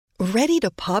Ready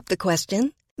to pop the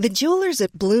question? The jewelers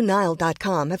at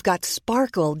BlueNile.com have got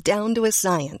sparkle down to a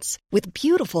science with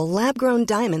beautiful lab-grown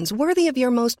diamonds worthy of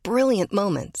your most brilliant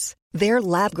moments. Their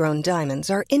lab-grown diamonds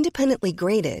are independently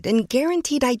graded and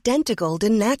guaranteed identical to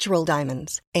natural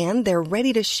diamonds, and they're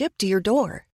ready to ship to your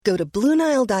door. Go to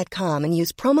BlueNile.com and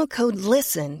use promo code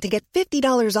LISTEN to get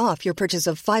 $50 off your purchase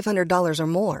of $500 or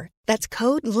more. That's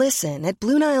code LISTEN at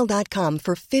BlueNile.com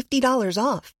for $50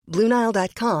 off.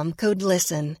 BlueNile.com, code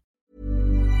LISTEN.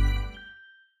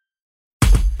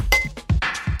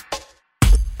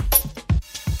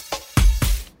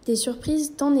 Des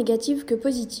surprises tant négatives que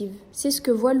positives. C'est ce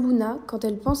que voit Luna quand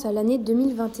elle pense à l'année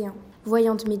 2021.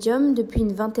 Voyante médium depuis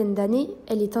une vingtaine d'années,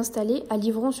 elle est installée à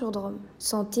Livron-sur-Drôme.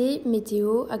 Santé,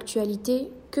 météo, actualité,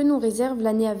 que nous réserve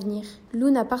l'année à venir?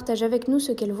 Luna partage avec nous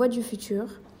ce qu'elle voit du futur.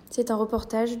 C'est un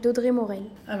reportage d'Audrey Morel.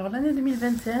 Alors l'année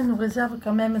 2021 nous réserve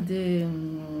quand même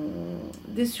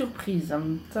des surprises,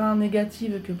 tant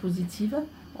négatives que positives.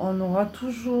 On aura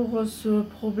toujours ce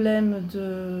problème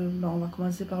on va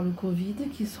commencer par le Covid,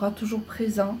 qui sera toujours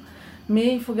présent.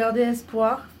 Mais il faut garder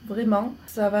espoir, vraiment.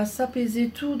 Ça va s'apaiser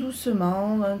tout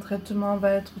doucement, un traitement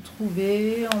va être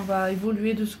trouvé, on va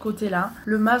évoluer de ce côté-là.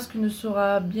 Le masque ne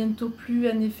sera bientôt plus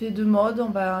un effet de mode, on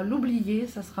va l'oublier,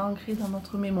 ça sera ancré dans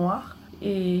notre mémoire.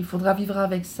 Et il faudra vivre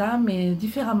avec ça, mais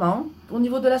différemment. Au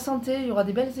niveau de la santé, il y aura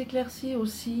des belles éclaircies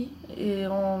aussi. Et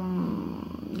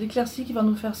l'éclaircie qui va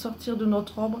nous faire sortir de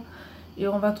notre ombre. Et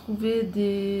on va trouver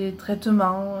des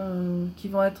traitements qui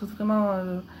vont être vraiment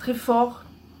très forts.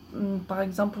 Par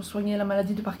exemple, pour soigner la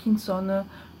maladie de Parkinson,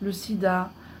 le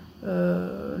sida,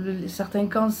 certains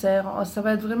cancers. Ça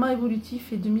va être vraiment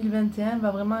évolutif et 2021 va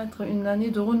vraiment être une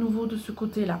année de renouveau de ce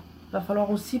côté-là. Il va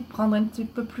falloir aussi prendre un petit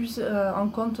peu plus en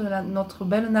compte notre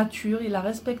belle nature et la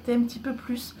respecter un petit peu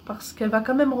plus parce qu'elle va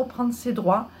quand même reprendre ses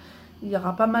droits. Il y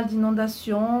aura pas mal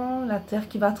d'inondations, la terre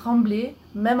qui va trembler.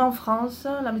 Même en France,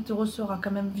 la météo sera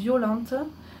quand même violente.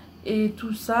 Et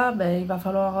tout ça, il va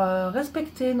falloir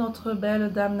respecter notre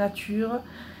belle dame nature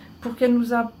pour qu'elle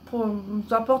nous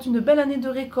apporte une belle année de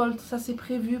récolte. Ça, c'est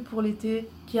prévu pour l'été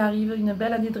qui arrive, une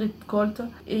belle année de récolte.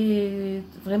 Et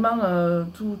vraiment,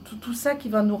 tout ça qui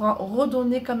va nous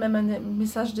redonner quand même un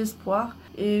message d'espoir.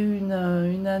 Et une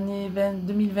année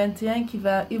 2021 qui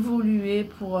va évoluer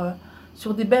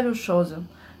sur des belles choses.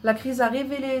 La crise a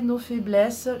révélé nos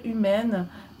faiblesses humaines,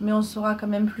 mais on sera quand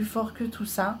même plus fort que tout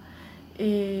ça.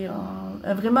 Et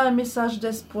vraiment un message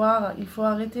d'espoir. Il faut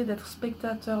arrêter d'être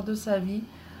spectateur de sa vie,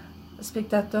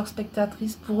 spectateur,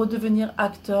 spectatrice, pour redevenir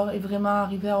acteur et vraiment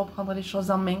arriver à reprendre les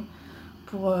choses en main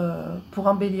pour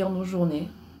embellir nos journées.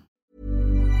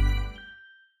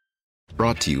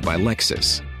 Brought to you by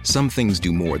Lexus. Some things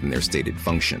do more than their stated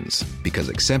functions, because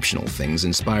exceptional things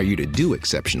inspire you to do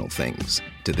exceptional things.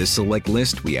 To this select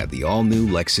list, we add the all-new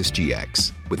Lexus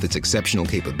GX. With its exceptional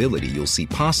capability, you'll see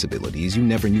possibilities you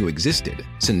never knew existed,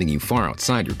 sending you far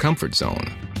outside your comfort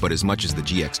zone. But as much as the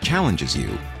GX challenges you,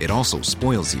 it also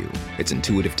spoils you. Its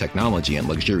intuitive technology and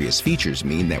luxurious features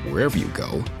mean that wherever you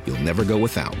go, you'll never go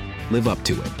without. Live up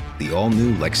to it. The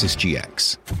all-new Lexus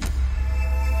GX.